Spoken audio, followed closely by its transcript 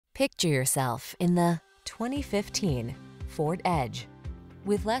Picture yourself in the 2015 Ford Edge.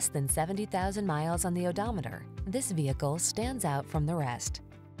 With less than 70,000 miles on the odometer, this vehicle stands out from the rest.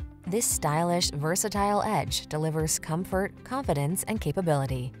 This stylish, versatile Edge delivers comfort, confidence, and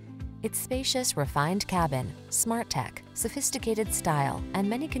capability. Its spacious, refined cabin, smart tech, sophisticated style, and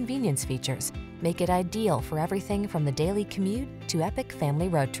many convenience features make it ideal for everything from the daily commute to epic family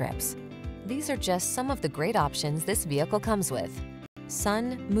road trips. These are just some of the great options this vehicle comes with: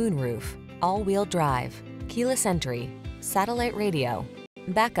 sun, moonroof, all-wheel drive, keyless entry, satellite radio,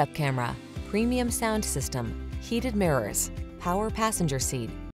 backup camera, premium sound system, heated mirrors, power passenger seat,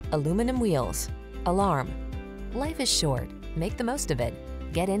 aluminum wheels, alarm. Life is short. Make the most of it.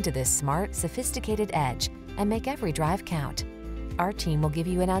 Get into this smart, sophisticated Edge and make every drive count. Our team will give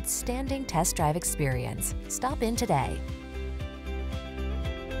you an outstanding test drive experience. Stop in today.